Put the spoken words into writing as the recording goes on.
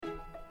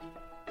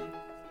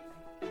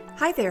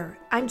Hi there,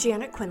 I'm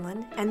Janet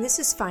Quinlan, and this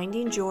is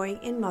Finding Joy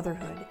in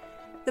Motherhood,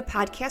 the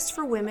podcast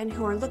for women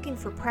who are looking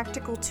for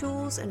practical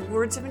tools and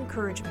words of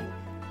encouragement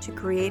to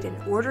create an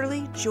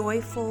orderly,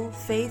 joyful,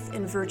 faith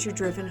and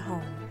virtue-driven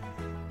home.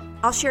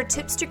 I'll share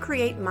tips to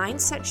create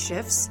mindset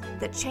shifts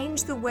that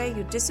change the way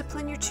you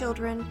discipline your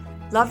children,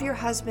 love your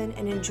husband,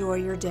 and enjoy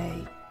your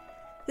day.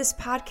 This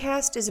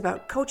podcast is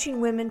about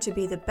coaching women to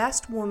be the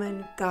best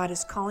woman God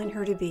is calling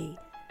her to be.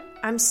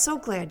 I'm so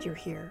glad you're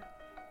here.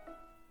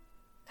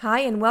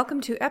 Hi, and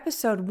welcome to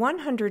episode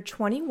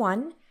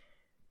 121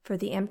 for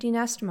the Empty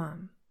Nest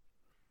Mom.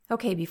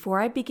 Okay, before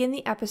I begin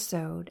the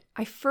episode,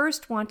 I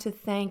first want to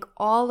thank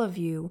all of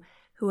you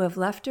who have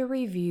left a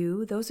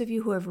review, those of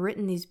you who have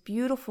written these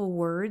beautiful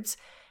words,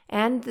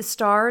 and the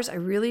stars. I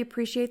really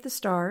appreciate the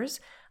stars,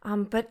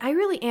 but I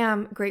really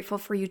am grateful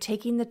for you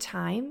taking the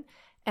time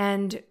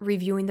and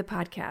reviewing the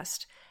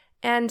podcast.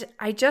 And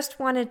I just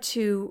wanted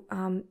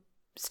to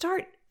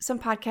start some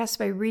podcasts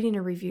by reading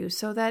a review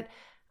so that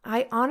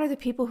I honor the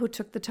people who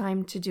took the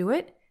time to do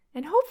it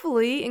and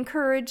hopefully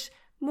encourage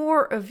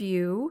more of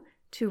you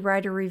to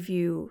write a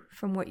review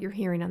from what you're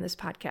hearing on this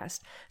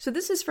podcast. So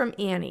this is from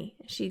Annie.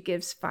 She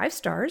gives 5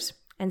 stars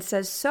and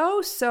says,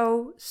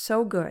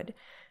 so good.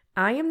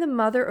 I am the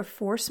mother of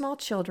 4 small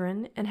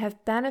children and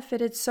have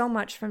benefited so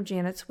much from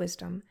Janet's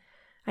wisdom.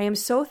 I am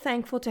so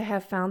thankful to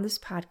have found this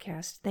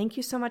podcast. Thank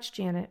you so much,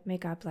 Janet. May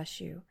God bless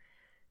you.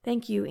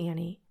 Thank you,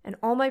 Annie. And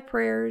all my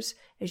prayers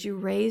as you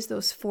raise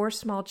those 4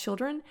 small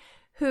children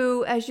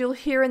who, as you'll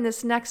hear in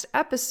this next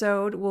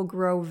episode, will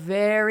grow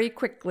very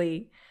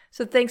quickly.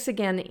 So thanks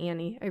again,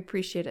 Annie. I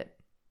appreciate it.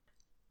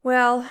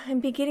 Well,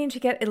 I'm beginning to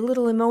get a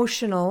little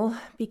emotional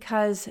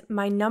because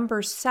my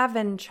number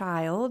 7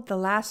 child, the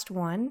last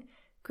one,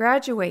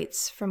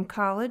 graduates from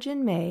college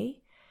in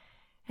May,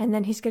 and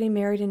then he's getting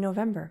married in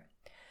November.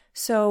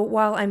 So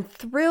while I'm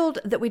thrilled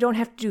that we don't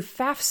have to do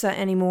FAFSA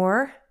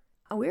anymore,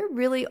 we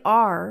really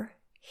are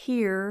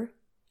here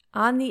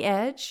on the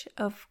edge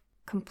of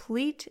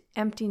complete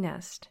empty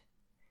nest.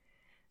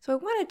 So I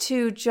wanted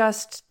to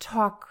just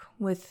talk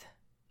with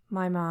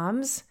my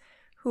moms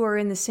who are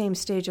in the same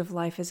stage of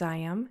life as I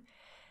am.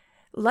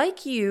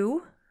 Like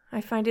you, I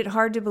find it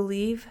hard to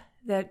believe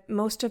that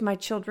most of my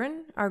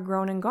children are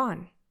grown and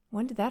gone.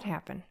 When did that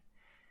happen?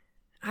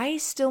 I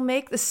still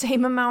make the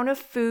same amount of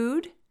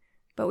food,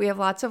 but we have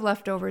lots of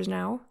leftovers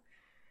now.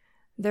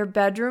 Their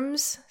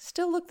bedrooms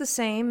still look the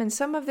same, and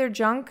some of their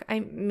junk,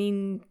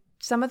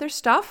 some of their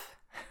stuff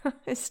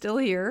is still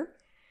here,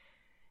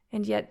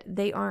 and yet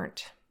they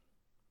aren't.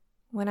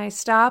 When I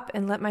stop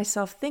and let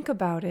myself think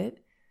about it,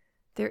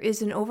 there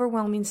is an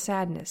overwhelming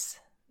sadness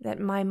that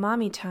my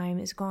mommy time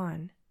is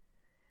gone.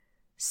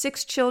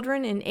 6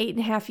 children in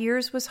 8.5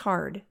 years was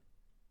hard.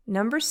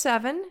 Number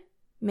 7,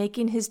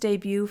 making his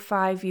debut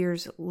 5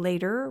 years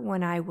later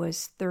when I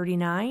was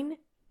 39,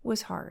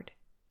 was hard.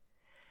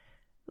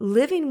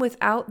 Living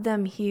without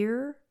them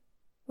here,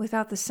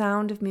 without the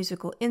sound of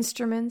musical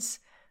instruments,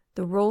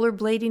 the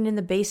rollerblading in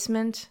the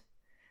basement,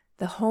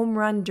 the home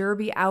run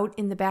derby out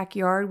in the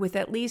backyard with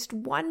at least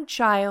one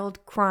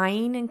child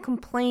crying and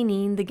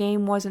complaining the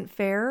game wasn't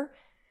fair,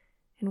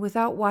 and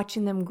without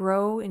watching them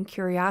grow in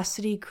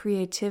curiosity,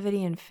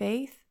 creativity, and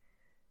faith,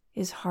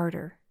 is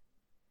harder.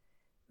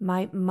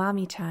 My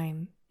mommy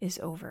time is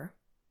over.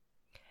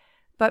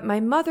 But my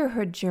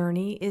motherhood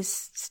journey is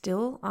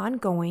still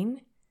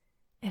ongoing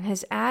and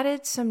has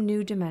added some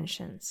new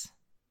dimensions.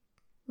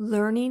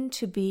 Learning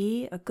to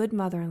be a good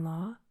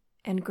mother-in-law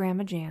and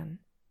Grandma Jan.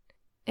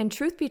 And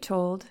truth be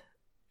told,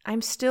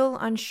 I'm still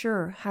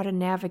unsure how to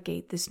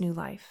navigate this new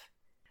life.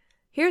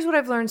 Here's what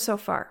I've learned so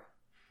far.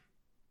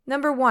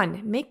 Number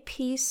 1, make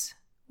peace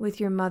with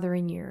your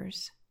mothering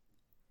years.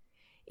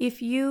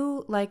 If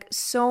you, like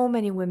so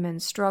many women,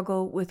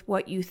 struggle with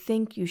what you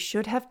think you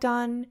should have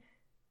done,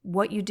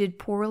 what you did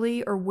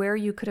poorly, or where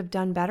you could have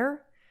done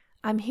better,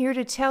 I'm here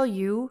to tell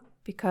you,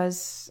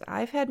 because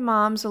I've had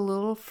moms a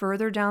little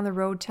further down the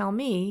road tell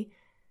me,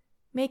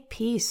 make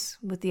peace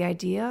with the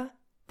idea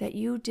that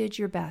you did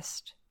your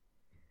best.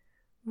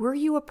 Were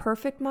you a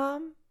perfect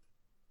mom?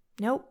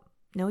 Nope,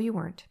 no you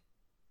weren't.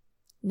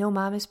 No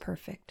mom is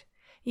perfect.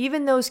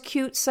 Even those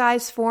cute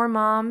size 4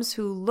 moms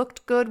who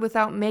looked good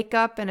without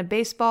makeup and a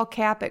baseball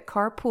cap at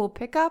carpool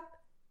pickup,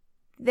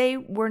 they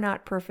were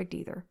not perfect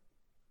either.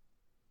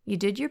 You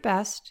did your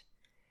best,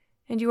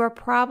 and you are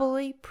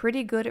probably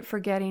pretty good at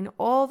forgetting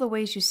all the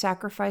ways you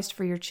sacrificed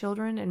for your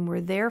children and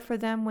were there for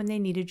them when they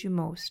needed you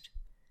most.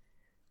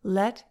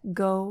 Let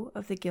go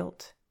of the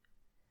guilt.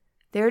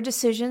 Their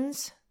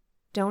decisions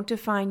don't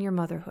define your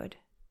motherhood.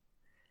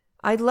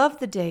 I love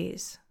the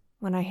days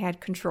when I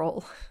had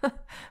control,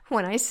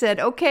 when I said,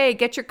 okay,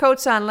 get your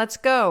coats on, let's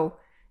go.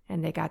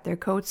 And they got their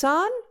coats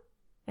on,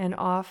 and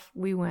off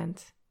we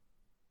went.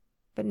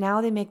 But now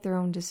they make their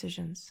own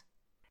decisions.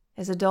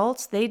 As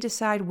adults, they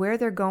decide where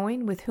they're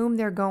going, with whom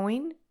they're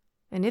going,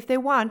 and if they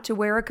want to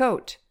wear a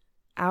coat,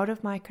 out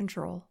of my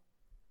control.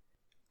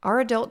 Our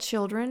adult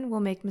children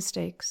will make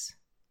mistakes.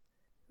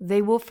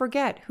 They will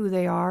forget who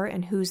they are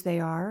and whose they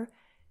are,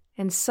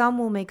 and some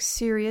will make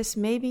serious,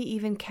 maybe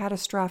even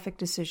catastrophic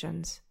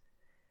decisions.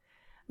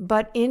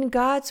 But in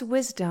God's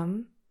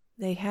wisdom,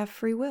 they have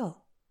free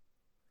will.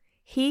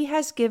 He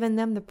has given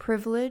them the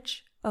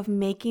privilege of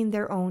making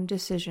their own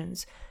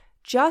decisions,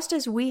 just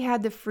as we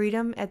had the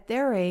freedom at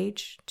their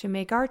age to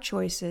make our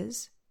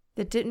choices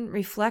that didn't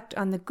reflect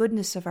on the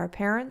goodness of our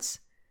parents.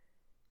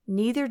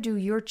 Neither do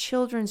your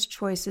children's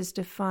choices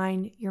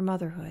define your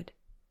motherhood.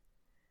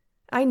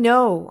 I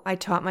know I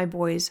taught my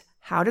boys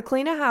how to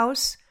clean a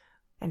house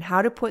and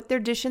how to put their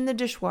dish in the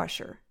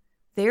dishwasher.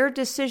 Their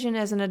decision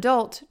as an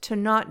adult to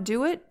not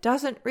do it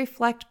doesn't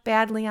reflect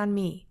badly on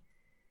me.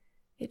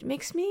 It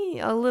makes me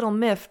a little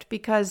miffed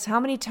because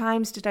how many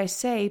times did I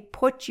say,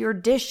 put your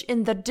dish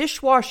in the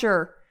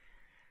dishwasher?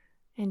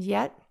 And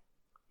yet,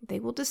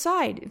 they will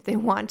decide if they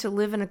want to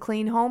live in a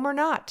clean home or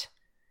not.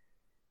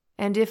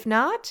 And if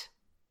not,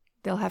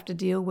 they'll have to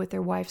deal with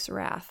their wife's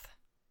wrath.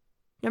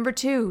 Number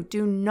 2,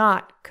 do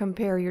not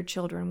compare your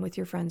children with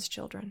your friends'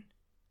 children.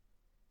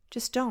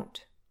 Just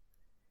don't.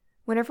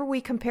 Whenever we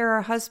compare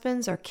our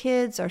husbands, our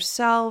kids,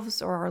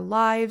 ourselves, or our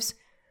lives,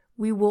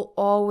 we will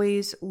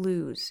always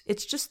lose.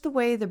 It's just the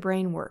way the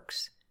brain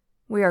works.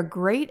 We are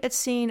great at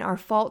seeing our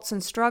faults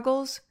and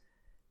struggles,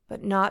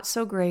 but not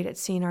so great at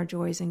seeing our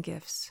joys and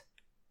gifts.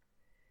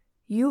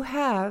 You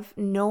have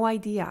no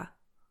idea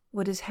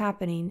what is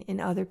happening in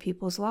other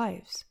people's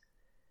lives.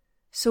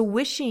 So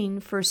wishing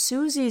for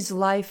Susie's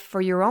life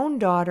for your own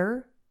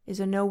daughter is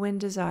a no-win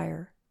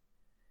desire.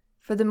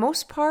 For the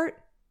most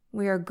part,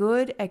 we are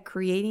good at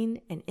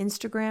creating an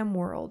Instagram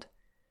world.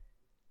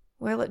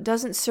 Well, it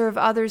doesn't serve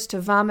others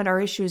to vomit our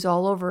issues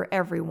all over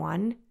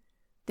everyone.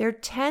 There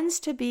tends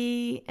to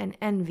be an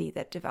envy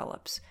that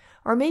develops,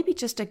 or maybe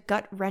just a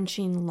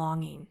gut-wrenching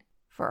longing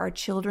for our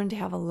children to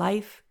have a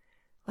life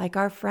like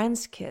our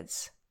friends'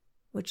 kids,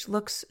 which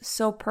looks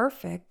so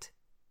perfect,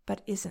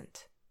 but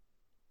isn't.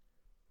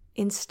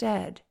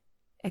 Instead,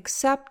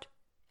 accept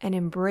and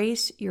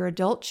embrace your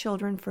adult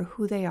children for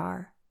who they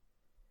are.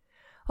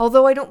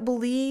 Although I don't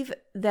believe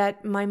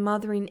that my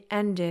mothering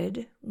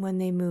ended when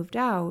they moved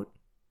out,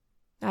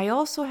 I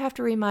also have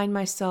to remind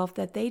myself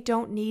that they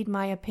don't need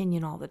my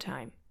opinion all the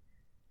time.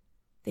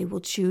 They will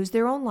choose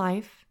their own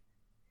life,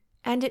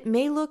 and it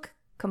may look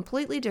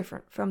completely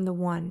different from the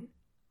one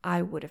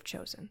I would have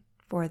chosen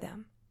for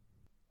them.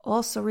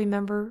 Also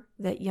remember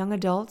that young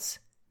adults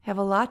have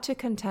a lot to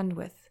contend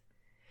with.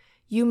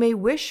 You may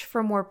wish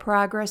for more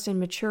progress and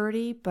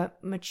maturity,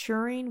 but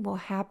maturing will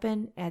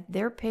happen at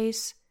their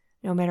pace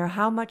no matter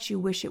how much you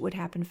wish it would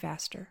happen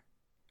faster.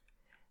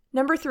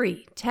 Number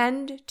 3,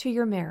 tend to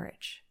your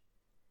marriage.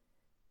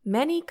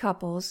 Many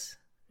couples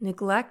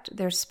neglect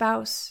their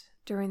spouse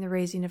during the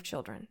raising of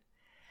children.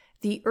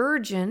 The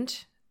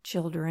urgent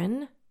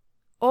children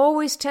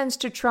always tends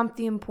to trump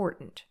the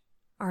important,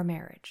 our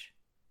marriage.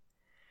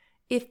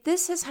 If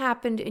this has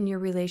happened in your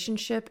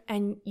relationship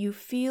and you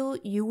feel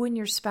you and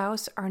your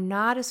spouse are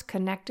not as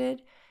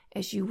connected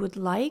as you would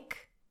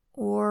like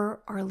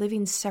or are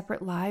living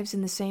separate lives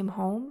in the same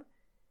home,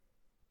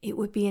 it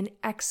would be an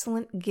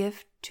excellent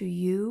gift to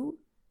you,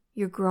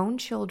 your grown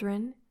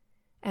children,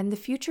 and the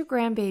future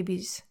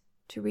grandbabies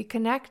to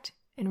reconnect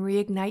and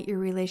reignite your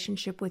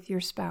relationship with your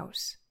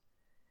spouse.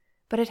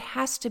 But it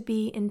has to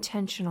be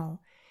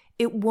intentional.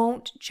 It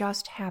won't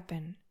just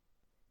happen.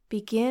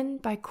 Begin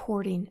by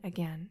courting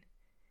again.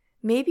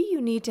 Maybe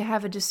you need to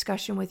have a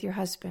discussion with your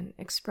husband,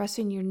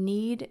 expressing your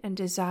need and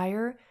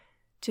desire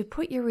to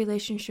put your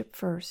relationship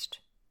first,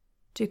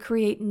 to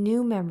create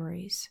new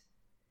memories,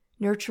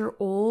 nurture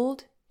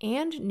old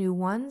and new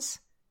ones,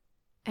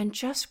 and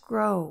just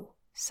grow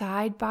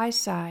side by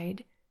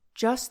side,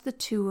 just the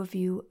two of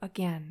you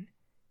again.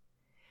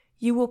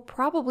 You will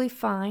probably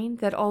find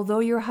that although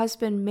your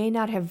husband may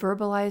not have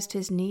verbalized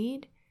his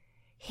need,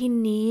 he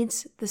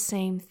needs the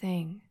same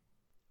thing.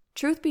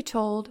 Truth be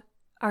told,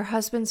 our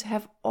husbands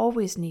have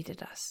always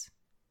needed us.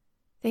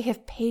 They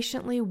have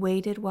patiently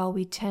waited while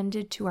we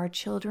tended to our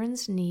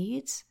children's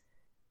needs.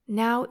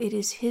 Now it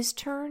is his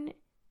turn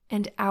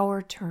and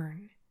our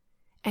turn,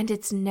 and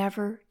it's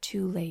never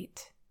too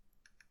late.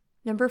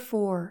 Number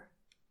 4,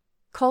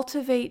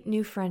 cultivate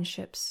new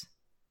friendships.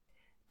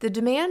 The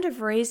demand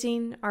of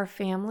raising our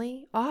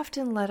family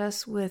often left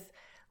us with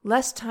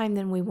less time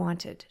than we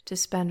wanted to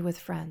spend with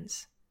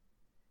friends.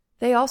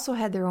 They also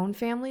had their own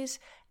families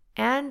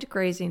and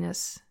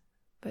craziness,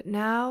 but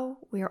now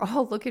we are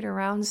all looking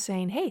around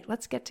saying, hey,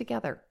 let's get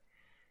together.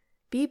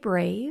 Be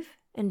brave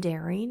and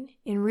daring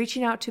in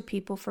reaching out to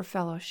people for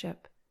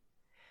fellowship.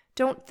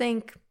 Don't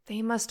think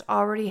they must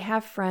already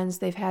have friends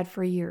they've had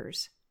for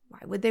years. Why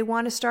would they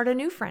want to start a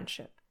new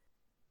friendship?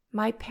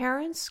 My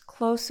parents'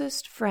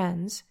 closest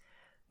friends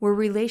were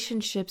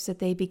relationships that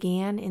they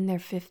began in their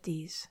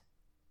 50s.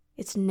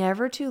 It's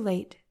never too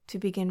late to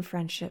begin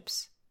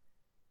friendships.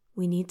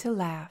 We need to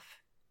laugh.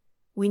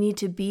 We need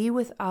to be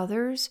with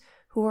others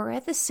who are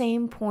at the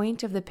same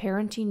point of the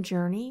parenting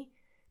journey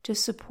to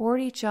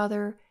support each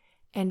other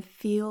and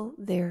feel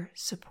their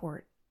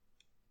support.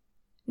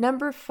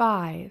 Number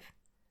 5,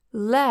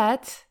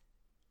 let,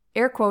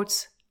 air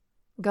quotes,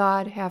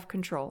 God have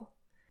control.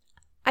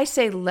 I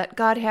say let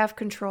God have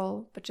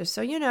control, but just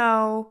so you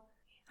know,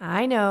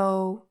 I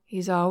know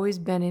He's always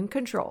been in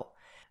control.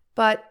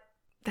 But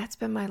that's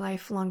been my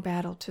lifelong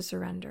battle to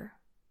surrender,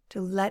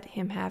 to let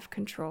him have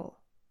control.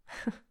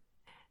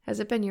 Has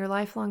it been your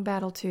lifelong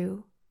battle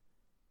too?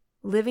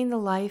 Living the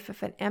life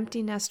of an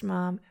empty nest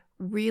mom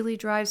really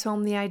drives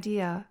home the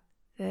idea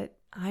that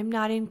I'm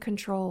not in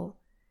control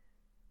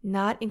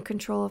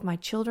of my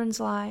children's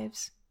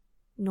lives,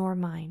 nor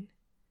mine.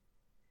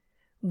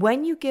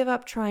 When you give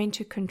up trying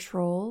to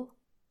control,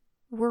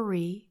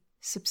 worry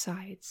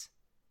subsides.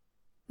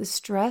 The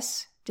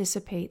stress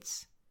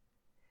dissipates,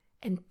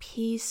 and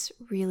peace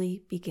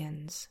really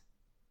begins.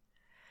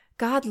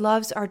 God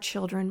loves our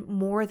children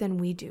more than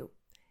we do.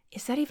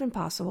 Is that even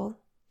possible?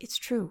 It's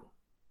true.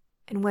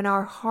 And when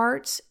our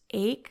hearts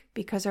ache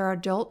because our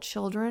adult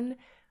children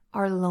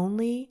are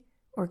lonely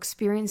or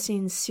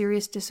experiencing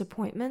serious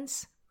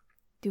disappointments,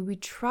 do we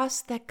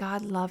trust that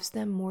God loves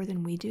them more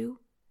than we do?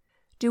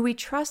 Do we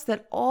trust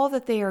that all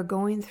that they are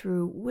going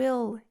through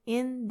will,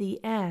 in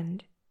the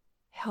end,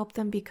 help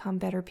them become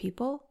better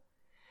people?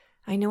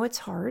 I know it's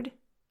hard,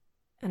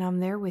 and I'm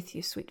there with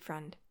you, sweet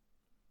friend.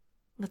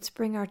 Let's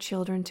bring our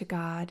children to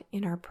God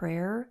in our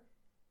prayer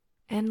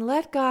and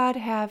let God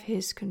have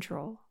his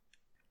control.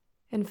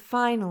 And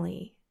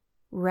finally,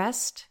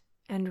 rest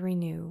and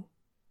renew.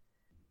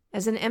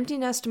 As an empty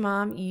nest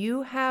mom,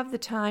 you have the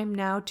time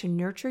now to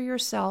nurture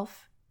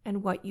yourself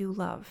and what you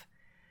love.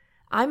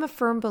 I'm a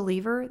firm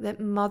believer that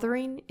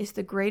mothering is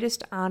the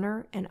greatest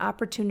honor and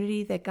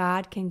opportunity that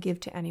God can give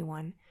to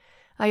anyone.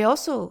 I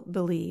also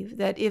believe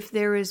that if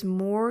there is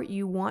more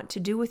you want to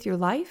do with your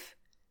life,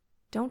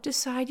 don't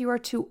decide you are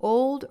too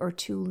old or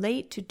too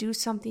late to do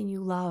something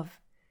you love.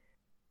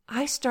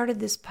 I started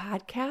this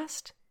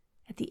podcast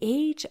at the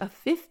age of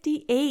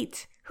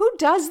 58. Who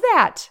does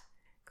that?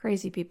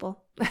 Crazy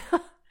people.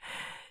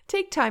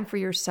 Take time for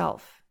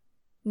yourself.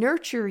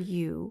 Nurture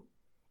you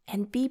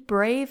and be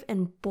brave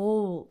and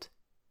bold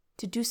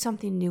to do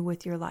something new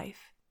with your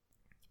life.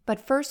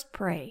 But first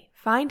pray.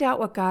 Find out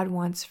what God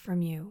wants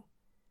from you.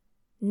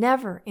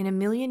 Never in a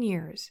million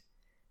years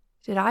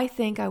did I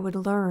think I would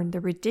learn the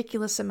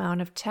ridiculous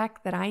amount of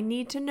tech that I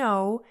need to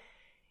know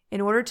in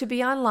order to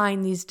be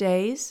online these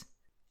days,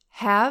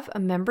 have a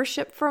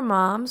membership for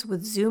moms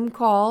with Zoom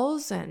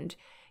calls and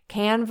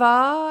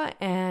Canva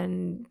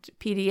and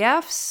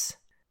PDFs.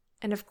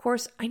 And of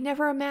course, I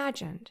never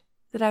imagined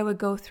that I would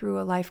go through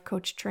a life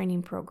coach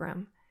training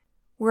program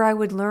where I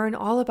would learn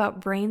all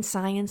about brain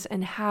science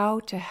and how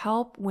to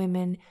help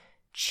women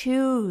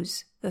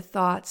choose the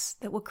thoughts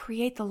that will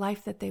create the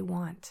life that they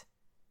want.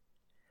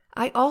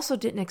 I also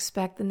didn't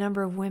expect the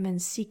number of women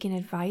seeking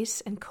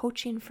advice and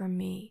coaching from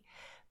me,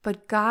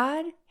 but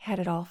God had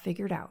it all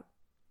figured out.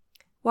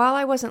 While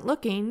I wasn't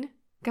looking,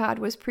 God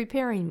was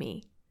preparing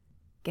me.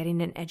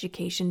 Getting an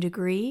education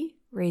degree,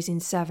 raising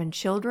 7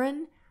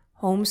 children,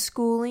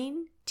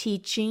 homeschooling,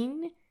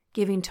 teaching,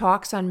 giving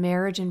talks on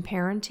marriage and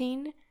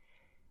parenting,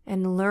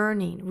 and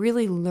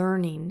really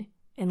learning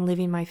and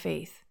living my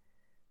faith.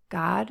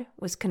 God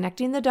was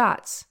connecting the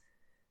dots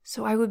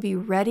so I would be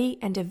ready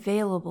and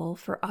available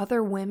for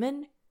other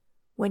women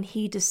when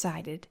He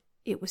decided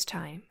it was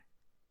time.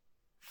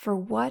 For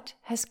what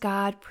has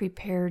God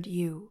prepared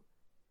you?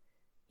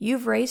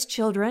 You've raised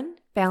children,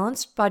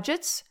 balanced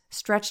budgets,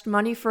 stretched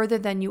money further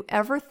than you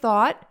ever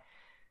thought,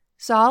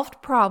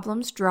 solved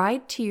problems,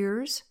 dried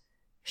tears,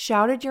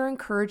 shouted your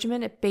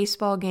encouragement at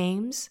baseball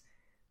games,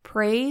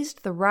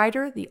 praised the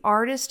writer, the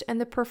artist, and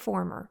the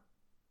performer.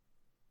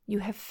 You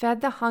have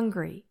fed the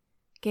hungry,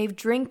 gave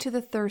drink to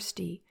the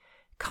thirsty,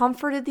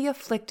 comforted the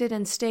afflicted,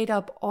 and stayed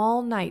up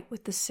all night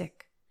with the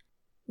sick.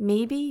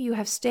 Maybe you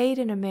have stayed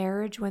in a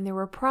marriage when there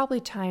were probably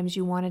times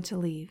you wanted to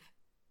leave.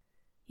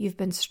 You've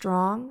been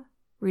strong,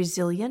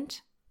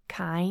 resilient,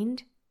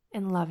 kind,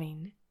 and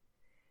loving.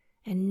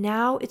 And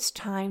now it's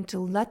time to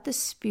let the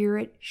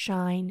Spirit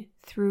shine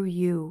through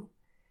you.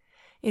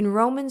 In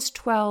Romans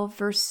 12,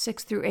 verse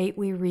 6 through 8,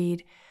 we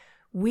read,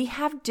 "We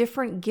have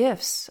different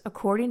gifts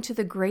according to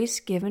the grace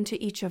given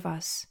to each of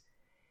us.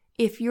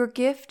 If your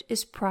gift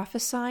is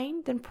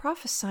prophesying, then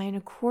prophesy in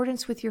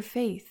accordance with your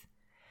faith.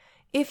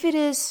 If it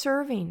is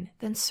serving,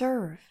 then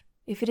serve.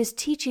 If it is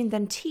teaching,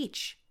 then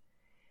teach.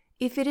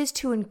 If it is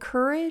to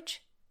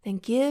encourage, then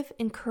give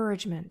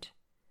encouragement.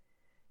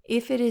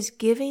 If it is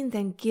giving,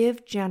 then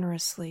give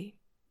generously.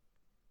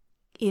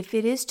 If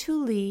it is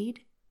to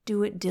lead,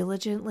 do it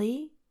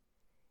diligently.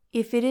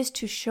 If it is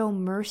to show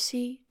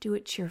mercy, do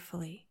it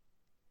cheerfully."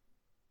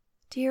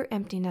 Dear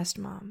empty nest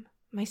mom,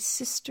 my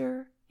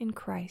sister in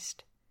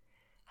Christ,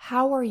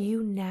 how are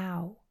you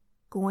now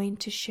going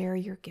to share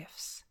your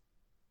gifts?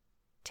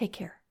 Take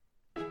care.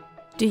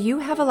 Do you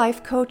have a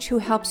life coach who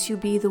helps you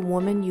be the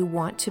woman you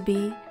want to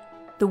be,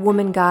 the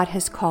woman God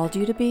has called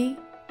you to be?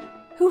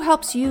 Who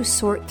helps you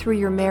sort through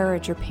your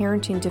marriage or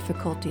parenting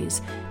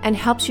difficulties and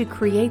helps you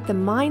create the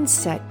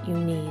mindset you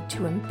need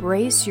to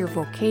embrace your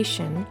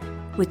vocation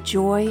with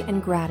joy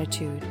and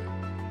gratitude?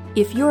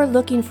 If you're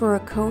looking for a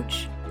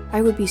coach,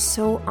 I would be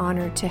so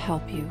honored to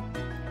help you.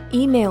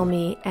 Email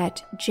me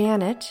at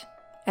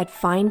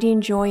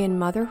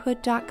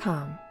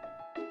janet@findingjoyinmotherhood.com.